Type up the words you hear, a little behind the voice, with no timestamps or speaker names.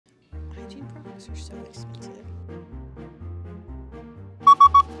products are so expensive.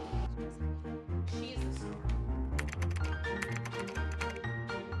 She's a star.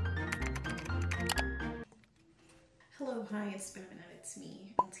 Hello, hi, it's been a minute, it's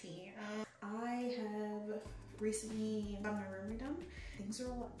me, LT. I have recently gotten my room redone. Things are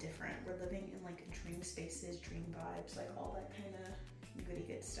a lot different. We're living in like dream spaces, dream vibes, like all that kind of goody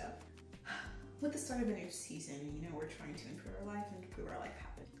good stuff. With the start of a new season, you know, we're trying to improve our life and improve our life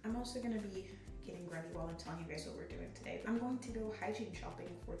habits. I'm also going to be getting ready while I'm telling you guys what we're doing today. I'm going to go hygiene shopping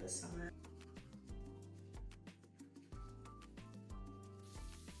for the summer.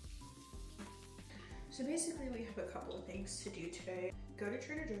 So basically we have a couple of things to do today. Go to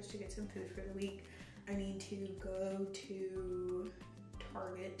Trader Joe's to get some food for the week. I need to go to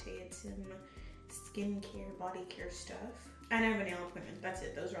Target to get some skincare, body care stuff. And I have a nail appointment. That's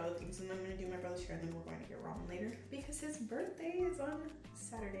it. Those are all the things. And then I'm going to do my brother's hair and then we're going to get ramen later because his birthday is on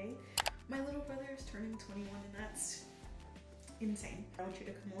Saturday. My little brother is turning 21 and that's insane. I want you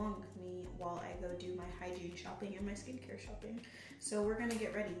to come along with me while I go do my hygiene shopping and my skincare shopping. So we're going to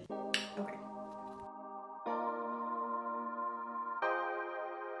get ready. Okay.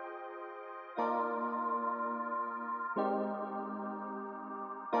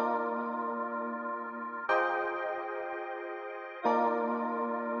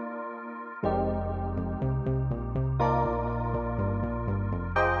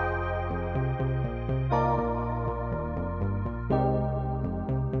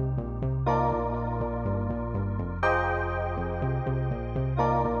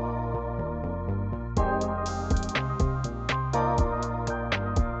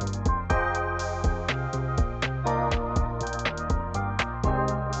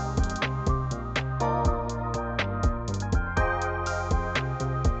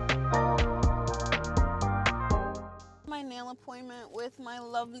 Appointment with my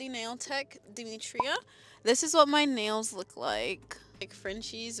lovely nail tech Demetria. This is what my nails look like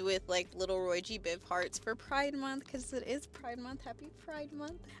Frenchies with like little Roy G Biv hearts for Pride Month, because it is Pride Month. Happy Pride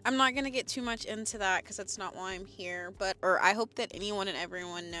Month. I'm not gonna get too much into that because that's not why I'm here, but I hope that anyone and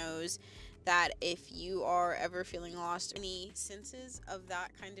everyone knows that if you are ever feeling lost, any senses of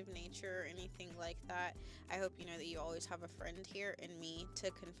that kind of nature or anything like that, I hope you know that you always have a friend here in me to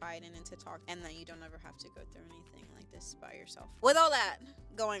confide in and to talk, and that you don't ever have to go through anything like this by yourself. With all that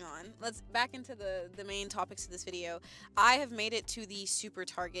going on, let's back into the main topics of this video. I have made it to the Super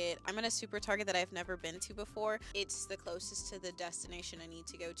Target. I'm at a Super Target that I've never been to before. It's the closest to the destination I need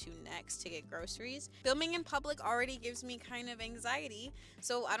to go to next to get groceries. Filming in public already gives me kind of anxiety,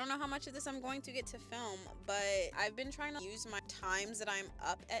 so I don't know how much of this I'm going to get to film, but I've been trying to use my times that I'm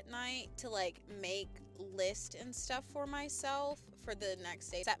up at night to like make list and stuff for myself for the next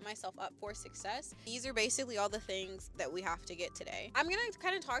day, set myself up for success. These are basically all the things that we have to get today. I'm gonna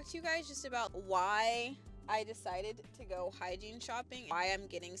kind of talk to you guys just about why I decided to go hygiene shopping, why I'm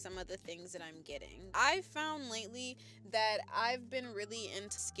getting some of the things that I'm getting. I've found lately that I've been really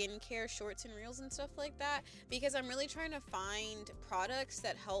into skincare shorts and reels and stuff like that because I'm really trying to find products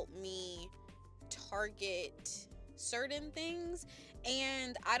that help me target certain things,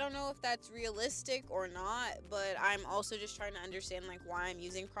 and I don't know if that's realistic or not, but I'm also just trying to understand like why I'm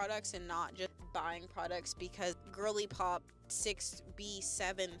using products and not just buying products because Girly Pop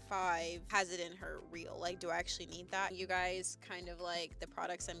 6B75 has it in her reel. Like, do I actually need that? You guys kind of like the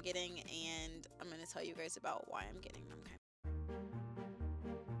products I'm getting, and I'm going to tell you guys about why I'm getting them.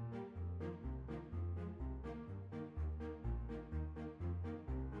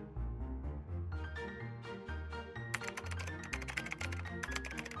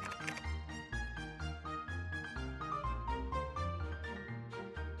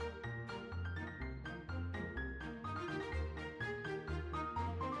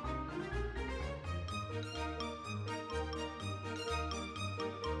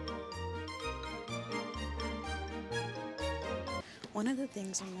 One of the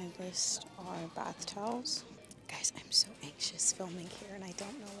things on my list are bath towels. Guys, I'm so anxious filming here and I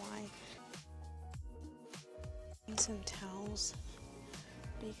don't know why. I need some towels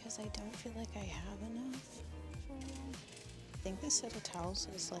because I don't feel like I have enough for a while. I think this set of towels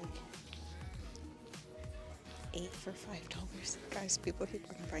is like 8 for $5. Guys, people keep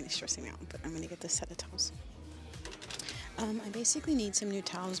looking for me stressing me out, but I'm gonna get this set of towels. I basically need some new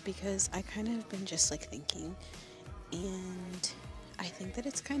towels because I kind of been just like thinking, and I think that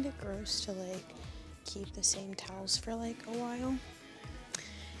it's kind of gross to like keep the same towels for like a while,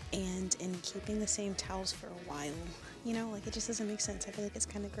 and in keeping the same towels for a while, you know, like it just doesn't make sense. I feel like it's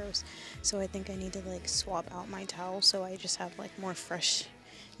kind of gross, so I think I need to like swap out my towel so I just have like more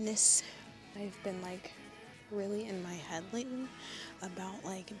freshness. I've been like really in my head lately about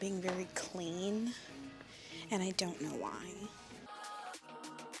like being very clean, and I don't know why.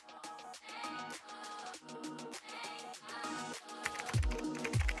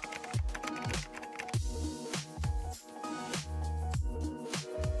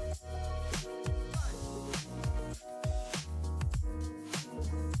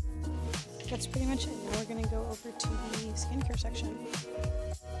 That's pretty much it. Now we're gonna go over to the skincare section.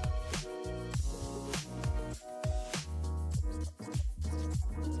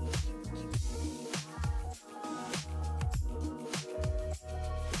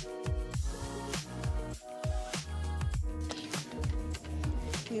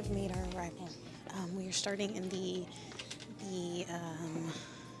 We have made our arrival. We are starting in the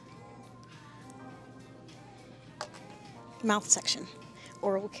mouth section.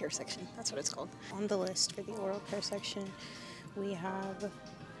 Oral care section, that's what it's called. On the list for the oral care section, we have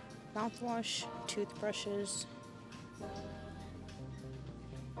mouthwash, toothbrushes.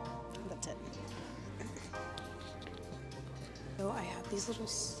 That's it. So I have these little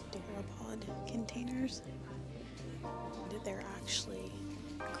Sterapod containers. They're actually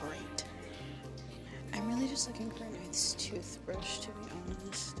great. I'm really just looking for a nice toothbrush, to be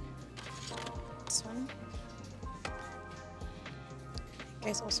honest. This one.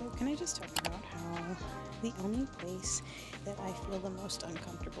 Guys, also, can I just talk about how the only place that I feel the most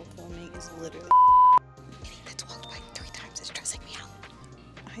uncomfortable filming is literally getting that's walked by 3 times is stressing me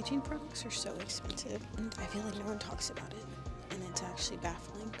out. Hygiene products are so expensive, and I feel like no one talks about it, and it's actually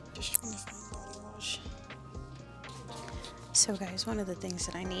baffling. Just trying to find body wash. So guys, one of the things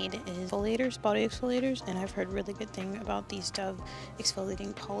that I need is exfoliators, body exfoliators, and I've heard really good thing about these Dove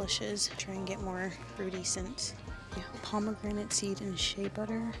exfoliating polishes. Try and get more fruity scents. Yeah, pomegranate seed and shea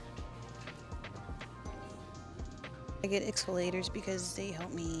butter. I get exfoliators because they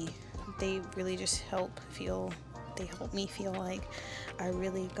help me, they really just help me feel like I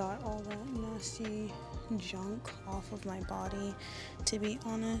really got all that nasty junk off of my body, to be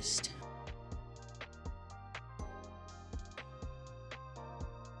honest.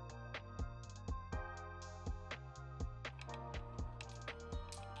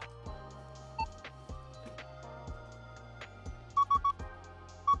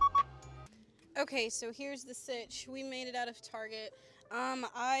 Okay, so here's the sitch. We made it out of Target.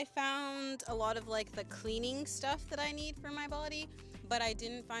 I found a lot of like the cleaning stuff that I need for my body, but I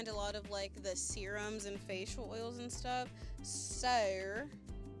didn't find a lot of like the serums and facial oils and stuff. So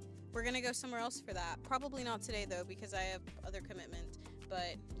we're gonna go somewhere else for that. Probably not today though, because I have other commitments.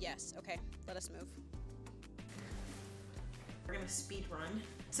 But yes, okay, let us move. We're gonna speed run.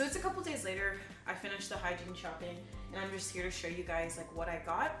 So it's a couple days later. I finished the hygiene shopping, and I'm just here to show you guys like what I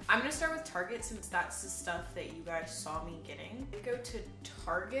got. I'm gonna start with Target since that's the stuff that you guys saw me getting. I go to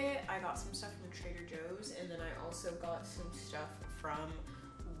Target. I got some stuff from Trader Joe's, and then I also got some stuff from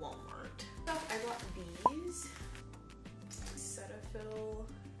Walmart. So I got these Cetaphil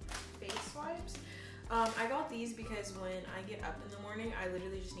face wipes. I got these because when I get up in the morning, I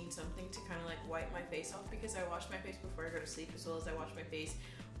literally just need something to kind of like wipe my face off, because I wash my face before I go to sleep, as well as I wash my face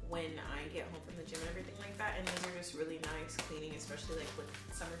when I get home from the gym and everything like that. And these are just really nice cleaning, especially like with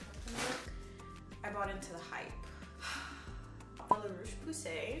summertime coming up. I bought into the hype. La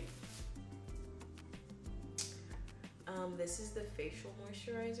Roche-Posay. This is the facial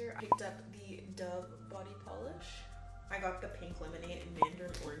moisturizer. I picked up the Dove body polish. I got the pink lemonade and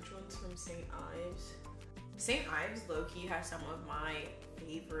mandarin orange ones from St. Ives. St. Ives low-key has some of my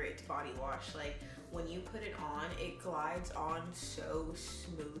favorite body wash. Like when you put it on, it glides on so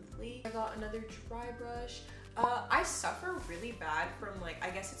smoothly. I got another dry brush. I suffer really bad from like, I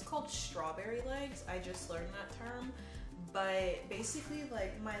guess it's called strawberry legs. I just learned that term. But basically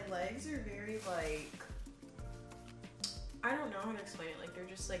like my legs are very like, I don't know how to explain it. Like they're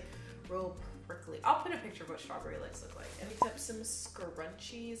just like real prickly. I'll put a picture of what strawberry legs look like. I picked up some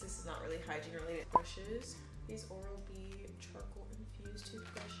scrunchies. This is not really hygiene related. Brushes. These Oral-B charcoal infused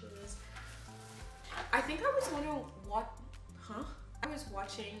toothbrushes. I think I was wondering what, I was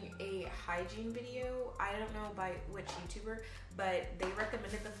watching a hygiene video. I don't know by which YouTuber, but they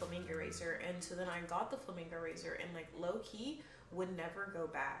recommended the flamingo razor, and so then I got the flamingo razor and like low-key would never go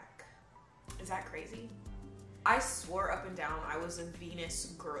back. Is that crazy? I swore up and down I was a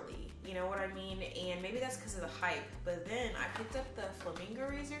Venus girly, you know what I mean? And maybe that's because of the hype, but then I picked up the flamingo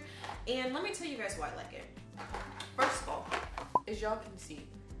razor, and let me tell you guys why I like it. First of all, as y'all can see,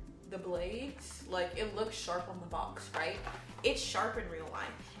 the blades, like it looks sharp on the box, right? It's sharp in real life.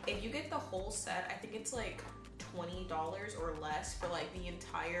 If you get the whole set, I think it's like $20 or less for like the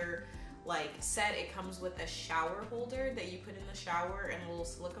entire set. It comes with a shower holder that you put in the shower and a little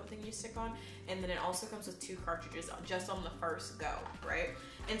silicone thing you stick on, and then it also comes with 2 cartridges just on the first go, right?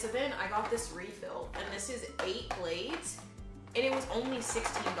 And so then I got this refill, and this is 8 blades, and it was only $16.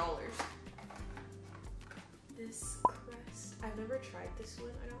 This crest, I've never tried this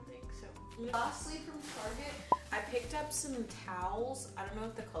one, I don't think so. Lastly, from Target, I picked up some towels. I don't know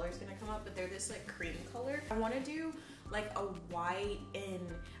if the color's gonna come up, but they're this like cream color. I wanna do like a white, and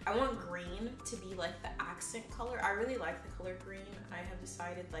I want green to be like the accent color. I really like the color green. I have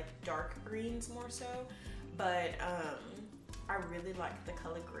decided like dark greens more so, but I really like the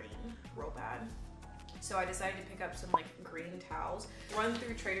color green real bad. So I decided to pick up some like green towels. Run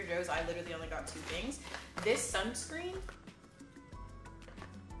through Trader Joe's, I literally only got 2 things. This sunscreen,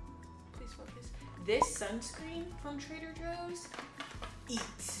 please focus. This sunscreen from Trader Joe's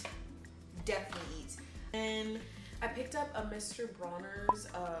eats, definitely eats. And I picked up a Mr. Bronner's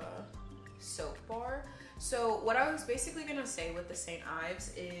soap bar. So what I was basically gonna say with the St.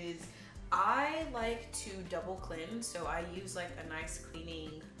 Ives is I like to double cleanse. So I use like a nice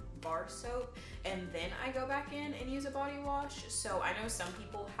cleaning bar soap, and then I go back in and use a body wash. So I know some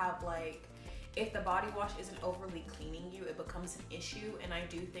people have like, if the body wash isn't overly cleaning you, it becomes an issue. And I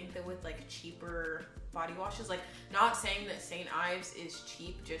do think that with like cheaper body washes, like not saying that St. Ives is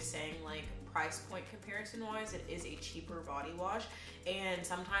cheap, just saying like price point comparison wise, it is a cheaper body wash. And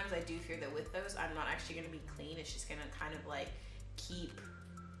sometimes I do fear that with those, I'm not actually gonna be clean. It's just gonna kind of like keep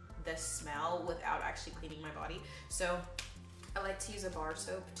the smell without actually cleaning my body. So I like to use a bar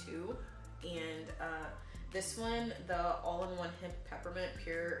soap too. And this one, the all-in-one hemp peppermint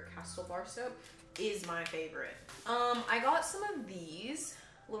pure castle bar soap, is my favorite. I got some of these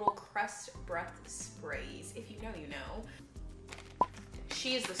little Crest breath sprays. If you know, you know.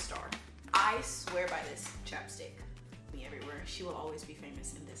 She is the star. I swear by this chapstick. Me everywhere. She will always be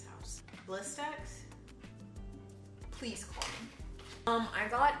famous in this house. Blistex, please call me. I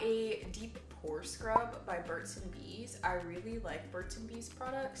got a deep pore scrub by Burt's Bees. I really like Burt's Bees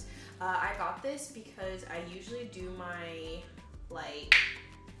products. I got this because I usually do my like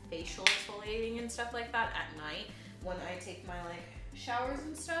facial exfoliating and stuff like that at night when I take my like showers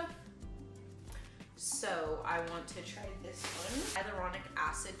and stuff. So I want to try this one. Hyaluronic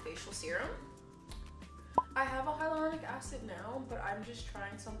acid facial serum. I have a hyaluronic acid now, but I'm just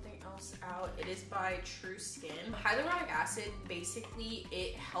trying something else out. It is by True Skin. Hyaluronic acid, basically,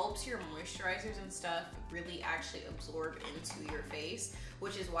 it helps your moisturizers and stuff really actually absorb into your face,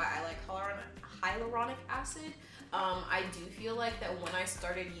 which is why I like hyaluronic acid. I do feel like that when I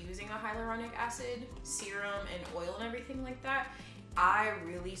started using a hyaluronic acid serum and oil and everything like that, I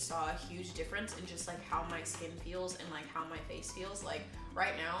really saw a huge difference in just like how my skin feels and like how my face feels. Like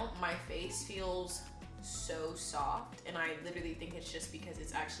right now, my face feels so soft, and I literally think it's just because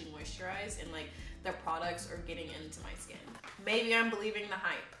it's actually moisturized and like the products are getting into my skin. Maybe I'm believing the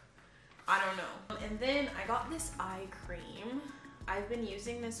hype. I don't know. And then I got this eye cream. I've been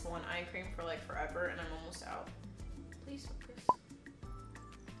using this one eye cream for like forever, and I'm almost out. Please focus.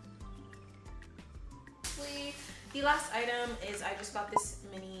 The last item is I just got this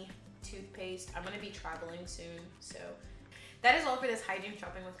mini toothpaste. I'm gonna be traveling soon, so that is all for this hygiene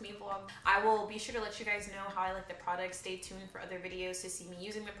shopping with me vlog. I will be sure to let you guys know how I like the products. Stay tuned for other videos to see me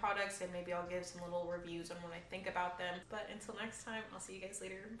using the products, and maybe I'll give some little reviews on what I think about them. But until next time, I'll see you guys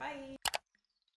later. Bye.